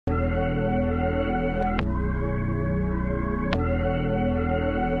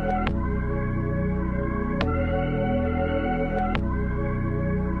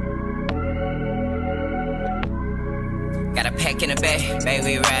pack in the bag, baby,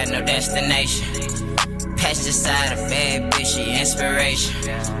 we ride no destination. Passenger side, a bad bitch, she inspiration.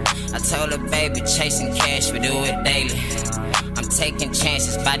 I told her, baby, chasing cash, we do it daily. I'm taking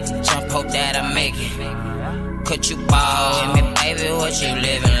chances, bout to jump, hope that I make it. Could you ball with me, baby, what you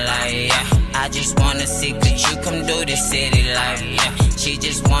living like, yeah. I just wanna see, could you come do this city life, yeah. She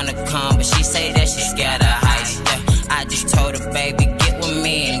just wanna come, but she say that she scared of heights, yeah. I just told her, baby, get with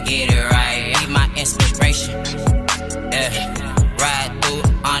me and get it right. Be my inspiration, yeah. Ride through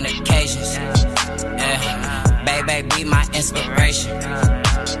on occasions, yeah. Baby, be my inspiration,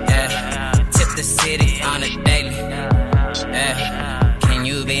 yeah. Tip the city on a daily, yeah. Can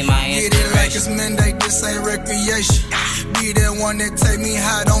you be my inspiration? Get it like it's mandate, this ain't recreation. Be that one that take me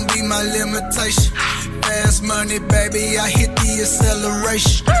high, don't be my limitation. Fast money, baby, I hit the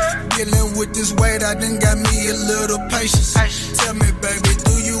acceleration. Dealing with this weight, I done got me a little patience. Tell me, baby,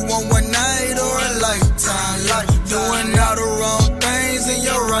 do you want one night or a lifetime? Doing all the wrong things in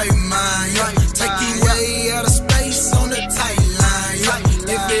your right mind, yeah. Take you way out of space on the tight line,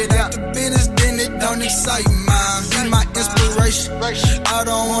 yeah. If it ain't the business, then it don't excite mine. Be my inspiration, I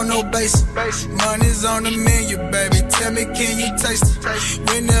don't want no basic. Money's on the menu, baby, tell me, can you taste it?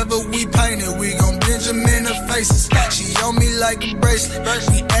 Whenever we paint it, we gon' Benjamin her faces. She on me like a bracelet,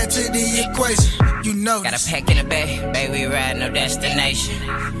 we add to the equation, you know. Got a pack in the bag, baby, we ride no destination.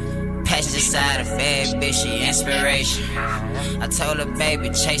 Passenger side, a bad bitch, she inspiration. I told her, baby,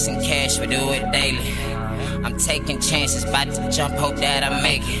 chasing cash, we do it daily. I'm taking chances, bout to jump, hope that I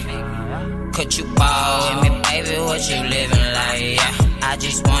make it. Could you ball with me, baby, what you living like, yeah. I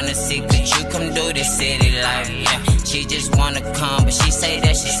just wanna see, could you come do this city life, yeah. She just wanna come, but she say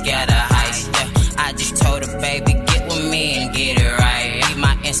that she scared of heights, yeah. I just told her, baby, get with me and get it right. Be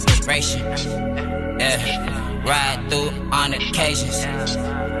my inspiration, yeah. Ride through on occasions,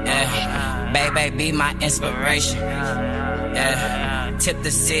 yeah. Baby, be my inspiration, yeah. Tip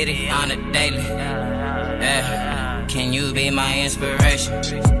the city on a daily, yeah. Can you be my inspiration?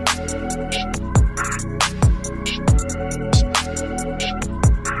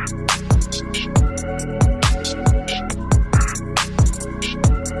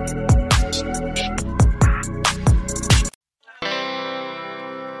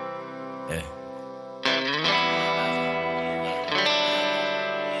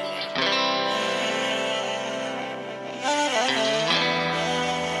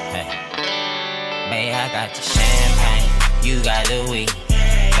 Babe, I got the champagne, you got the weed.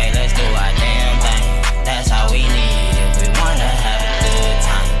 Babe, let's do our damn thing. That's how we need it. We wanna have a good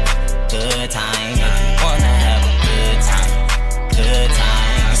time, good time. If we wanna have a good time, good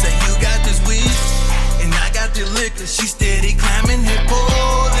time. Say you got this weed, and I got the liquor. She steady climbing that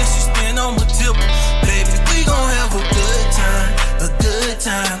pole, and she spin on my tip. Baby, we gon' have a good time, a good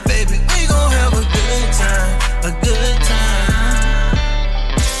time. Baby, we gon' have a good time, a good time.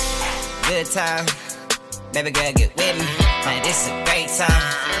 Good time, baby girl, get with me. Man, this is a great time.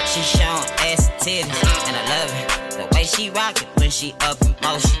 She showing ass and titties, and I love it. The way she rock it when she up in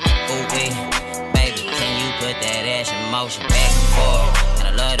motion. Ooh, baby, can you put that ass in motion back and forth? And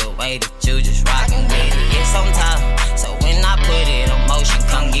I love the way that you just rockin' with it. It's on top, so when I put it on motion,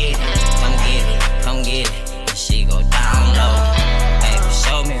 come get it, come get it, come get it. And she go down low. Baby,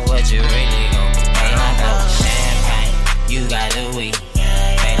 show me what you really gon' be. Baby, I got the champagne, you got the weed.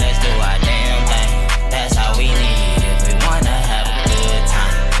 Baby, let's do our damn thing. That's how we need it. We wanna have a good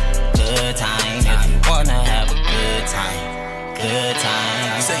time, good time. If you wanna have a good time, good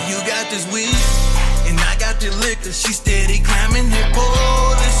time. Say you got this weed, and I got the liquor. She steady climbing that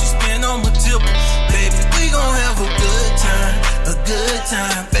pole, and she spin on my tip. Baby, we gon' have a good time, a good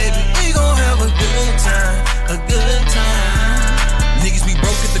time. Baby, we gon' have a good time, a good time. Niggas be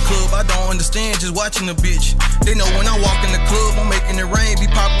broke at the club, I don't understand, just watching the bitch. They know when I walk in the club, I'm making it rain, be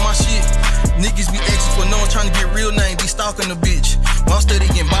popping my shit. Niggas be asking for no one trying to get real name, be stalking the bitch. While I'm steady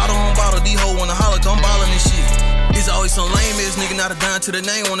getting bottle on bottle, these hoes wanna holler, come ballin' this shit. It's always some lame ass nigga not a dime to the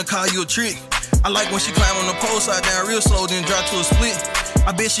name, wanna call you a trick. I like when she climb on the pole side down real slow, then drop to a split.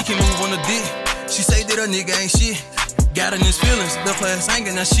 I bet she can move on the dick. She say that her nigga ain't shit. Got in his feelings, the class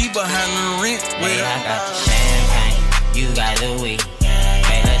hanging, now she behind the rent. Baby, I got the champagne, you got the weed.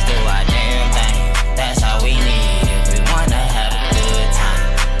 Baby, let's do our damn thing. That's how we need it. We wanna have a good time,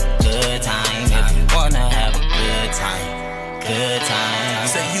 good time. If you wanna have a good time, good time.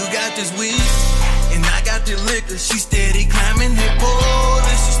 Say you got this weed, and I got the liquor. She steady climbing that pole,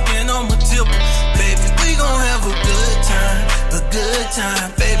 and she spin on my tip. Baby, we gon' have a good time, a good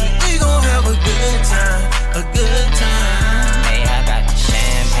time. Baby, we gon' have a good time, a good time. Hey, I got the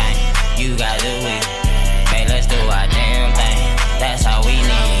champagne, you got the weed. Hey, let's do our damn thing. That's how we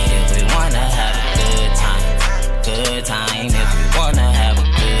need it. We wanna have a good time, good time. If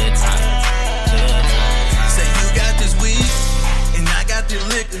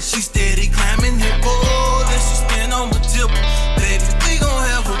liquor, she steady climbing that pole, and she spin on my tip. Baby, we gon'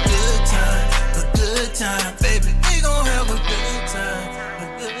 have a good time, baby, we gon' have a good time,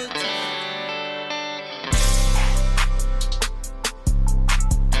 a good time.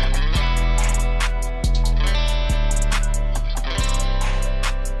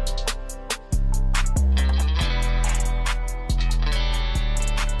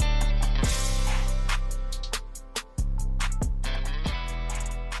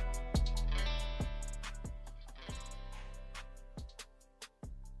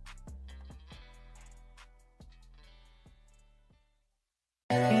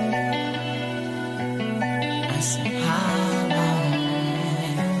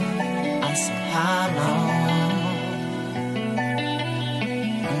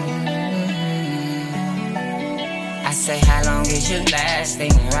 How long is you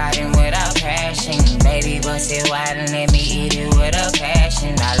lasting? Riding without passion. Baby, bust it wide and let me eat it with a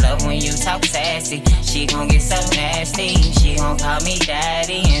passion. I love when you talk sassy. She gon' get so nasty. She gon' call me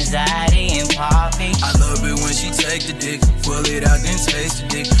daddy, anxiety and poppy. I love it when she take the dick, pull it out then taste the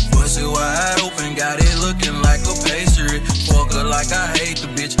dick. Bust it wide open, got it looking like a pastry. Fuck her like I hate the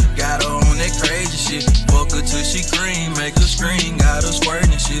bitch, got her on that crazy shit. Fuck her till she cream, make her scream, got her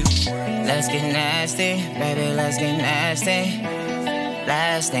squirting shit. Let's get nasty, baby, let's get nasty.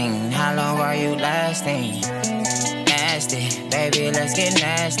 Lasting, how long are you lasting? Nasty, baby, let's get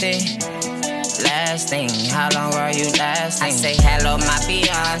nasty. Lasting, how long are you lasting? I say hello, my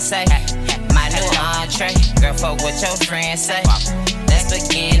fiance, my new entree. Girl, fuck what your friends say. Let's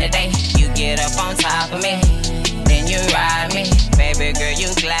begin today. You get up on top of me, then you ride me. Baby girl,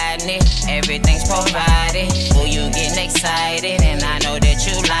 you gliding it, everything's provided. Oh, you getting excited, and I know that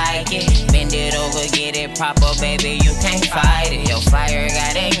you like it. Bend it over, get it proper, baby, you can't fight it. Your fire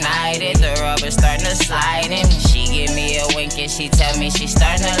got ignited, the rubber's starting to slide in. She give me a wink and she tell me she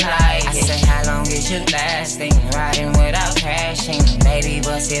starting to like it. I say, how long is you lasting? Riding without crashing. Baby,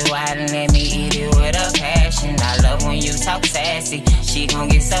 bust it wide and let me eat it with a passion. I love when you talk sassy. She gon'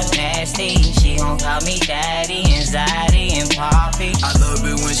 get so nasty. She gon' call me daddy, anxiety and poppy. I love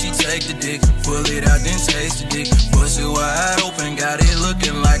it when she take the dick, pull it out then taste the dick. Bust it wide open, got it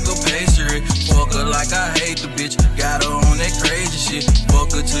looking like a pastry. Fuck her like I hate the bitch, got her on that crazy shit.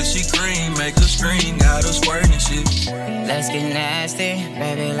 Fuck her till she cream, make her scream, got her squirting shit. Let's get nasty,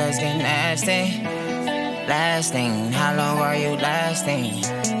 baby, let's get nasty. Lasting, how long are you lasting?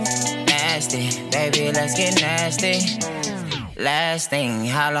 Nasty, baby, let's get nasty. Lasting,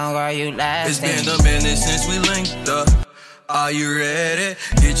 how long are you lasting? It's been a minute since we linked up. Are you ready?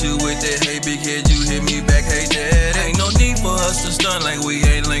 Hit you with that, hey big head, you hit me back, hey dad. Ain't no need for us to stun like we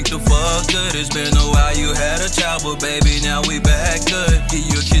ain't linked to fuck good. It's been a while, you had a child, but baby, now we back good. Give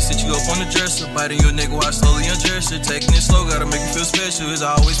you a kiss, hit you up on the dresser, biting your neck, watch slowly undress it. Taking it slow, gotta make you feel special. It's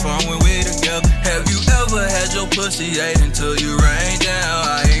always fun when we're together. Have you ever had your pussy ate until you rain down?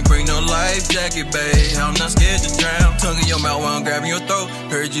 I ain't bring no life jacket, babe, I'm not scared to drown. Tongue in your mouth while I'm grabbing your throat.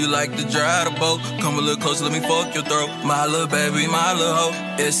 Heard you like to drive the boat. Come a little closer, let me fuck your throat. My little baby, my little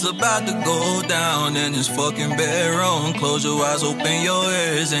hoe. It's about to go down in this fucking bedroom. Close your eyes, open your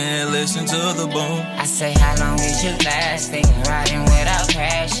ears, and listen to the boom. I say, how long is you lasting? Riding without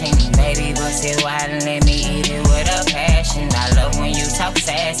crashing. Baby, bust it wide and let me eat it with a passion. I love when you talk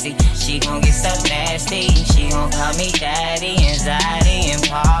sassy. She gon' get so nasty. She gon' call me daddy, anxiety and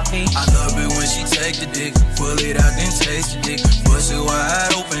poppy. I love it when she take the dick, pull it out then taste the dick. Bust it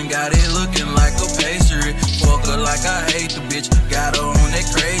wide open, got it looking like a pastry. Fuck her like I hate the bitch, got her on that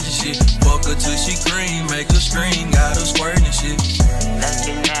crazy shit. Fuck her till she cream, make her scream, got her squirting shit. Let's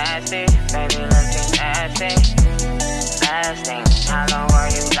get nasty, baby, let's get nasty. Lasting, how long are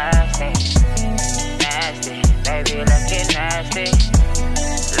you lasting? Nasty, baby, let's get nasty.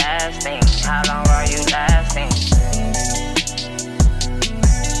 Lasting, how long are you lasting?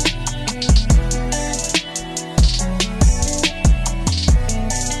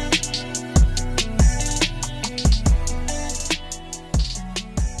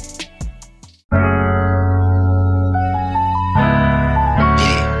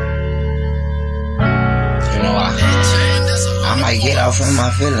 I get off in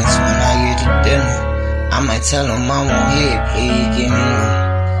my feelings when I get to dinner. I might tell him I won't hit, please give me one.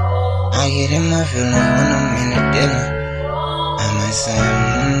 I get in my feelings when I'm in the dinner. I might say,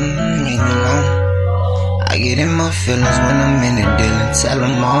 leave me alone. I get in my feelings when I'm in the dinner. Tell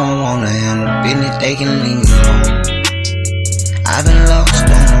them I don't wanna handle business, they can leave me alone. I've been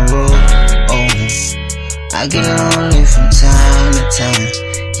lost on the road, oh. I get lonely from time to time.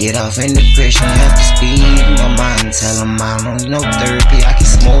 Get off in depression, have to speed my mind. Tell them I don't know therapy, I can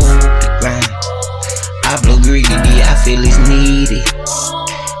smoke the grind. I blow greedy, I feel it's needy.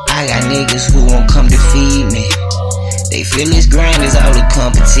 feel this grind is all the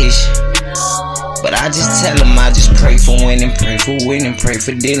competition. But I just tell them I just pray for winning, pray for winning, pray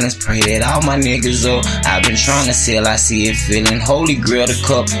for dealings, pray that all my niggas up. I've been trying to sell, I see it feeling. Holy grail the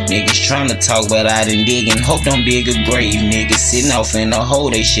cup, niggas trying to talk but I done digging. Hope don't dig a grave, niggas sitting off in the hole.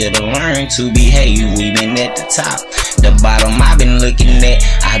 They should've learned to behave, we been at the top. The bottom I've been looking at,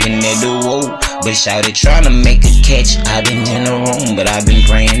 I've been at the whoa. But shawty trying to make a catch, I've been in the room, but I've been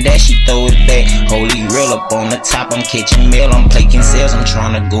praying that she throw it back. Holy grail up on the top, I'm catching mail, I'm plaking sales, I'm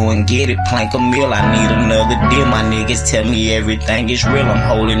trying to go and get it, plank a meal. I need another deal, my niggas tell me everything is real, I'm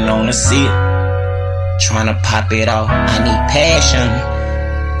holding on to see it. Trying to pop it off, I need passion.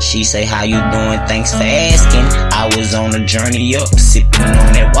 She say, how you doing? Thanks for asking. I was on a journey up, sipping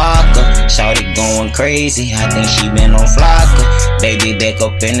on that Walker. Shawty going crazy, I think she been on Flocka. Baby back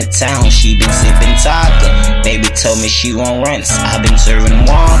up in the town, she been sipping Taka. Baby told me she won't run, I been serving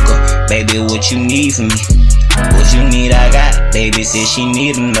Wonka. Baby, what you need from me? What you need, I got. Baby said she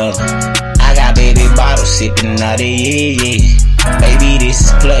need another. I got baby bottles sipping out of yeah. Baby, this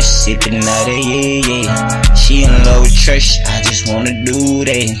is plush, sipping out of yeah. She in love with Trish, I just wanna do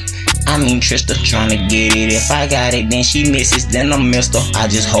that. I mean Trista trying to get it. If I got it, then she misses, then I missed her. I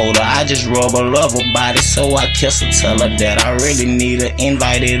just hold her, I just rub her, love her body, so I kiss her, tell her that I really need her.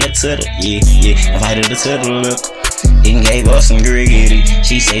 Invited her to the, invited her to the look. Then gave her some griggity.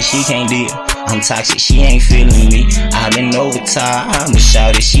 She say she can't deal, I'm toxic, she ain't feeling me. I've been overtired, but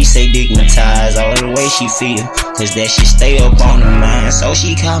shouted, she say dignitized all the way she feel, cause that shit stay up on her mind. So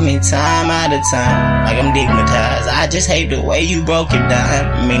she call me time out of time, like I'm dignitized. I just hate the way you broke it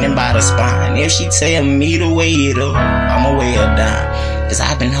down, meaning by the spine. If she tell me to weigh it up, I'ma weigh her down. Cause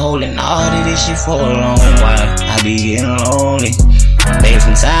I've been holding all of this shit for a long while, I be getting lonely. Baby,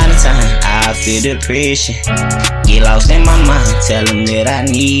 from time to time, I feel depression. Get lost in my mind, tell them that I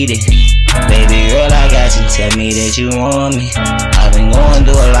need it. Baby girl, I got you, tell me that you want me. I've been going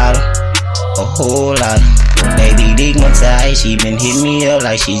through a whole lot. Baby digmatized, she been hit me up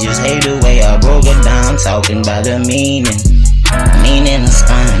like she just hate the way I broke her down. Talking about the meaning the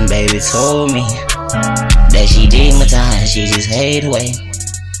spine. Baby told me that she digmatized, she just hate the way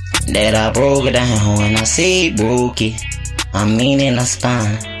that I broke her down. When I say broke it, I mean in the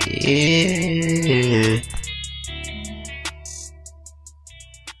spine, yeah.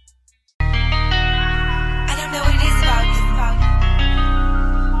 I don't know what it is about this song.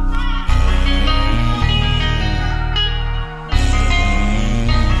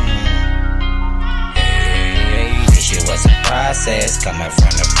 This shit was a process, coming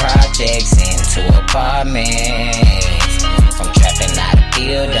from the projects into apartments. From trapping out of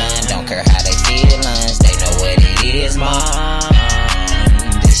building, don't care how they feelings, they know what it is, mom.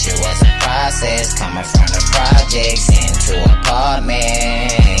 This shit was a process, coming from the projects into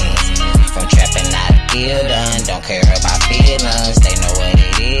apartments. From trapping out of building, don't care about feelings, they know what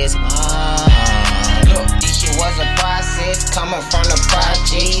it is, mom. Look, this shit was a process, coming from the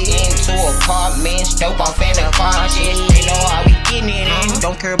projects into apartments. Dope off in the projects, they know how we getting it in.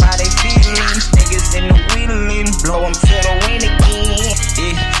 Don't care about their feelings, niggas in the wheeling, blow them to the wind again.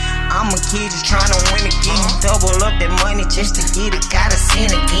 Yeah, I'm a kid just tryna win again. Double up that money just to get it, gotta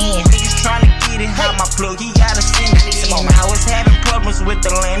sin again. Niggas tryna get it, how my plug, he gotta send it in. I was having problems with the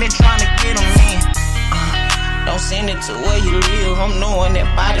land, they tryna get them in. Don't send it to where you live. I'm knowing that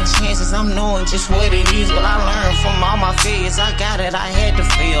by the chances, I'm knowing just what it is. But I learned from all my failures. I got it, I had to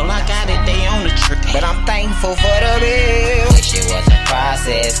fail. I got it, they on the trip. But I'm thankful for the bill. This shit was a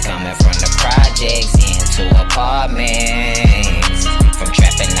process, coming from the projects into apartments. From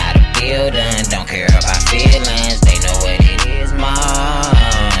trapping out of building, don't care about feelings, they know what it is, mom.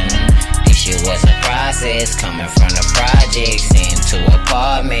 This shit was a process, coming from the projects into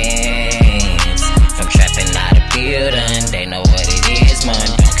apartments. From trapping out of building, they know what it is, man.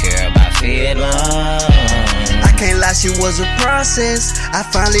 Don't care about feelings. I can't lie, shit was a process. I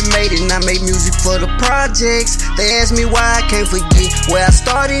finally made it and I made music for the projects. They asked me why, I can't forget where I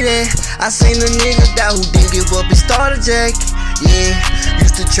started at. I seen a nigga die who didn't give up his starter jack. Yeah,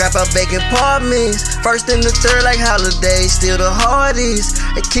 used to trap out back in apartments. First and the third like holidays, still the hardest.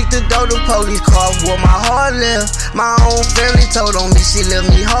 They kicked the door, the police car where my heart left. My own family told on me, she left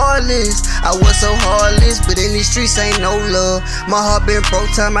me heartless. I was so heartless, but in these streets ain't no love. My heart been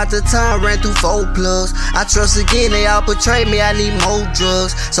broke time after time, ran through 4 plugs. I trust again, they all betrayed me, I need more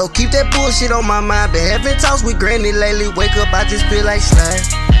drugs. So keep that bullshit on my mind, been having talks with granny lately. Wake up, I just feel like slime.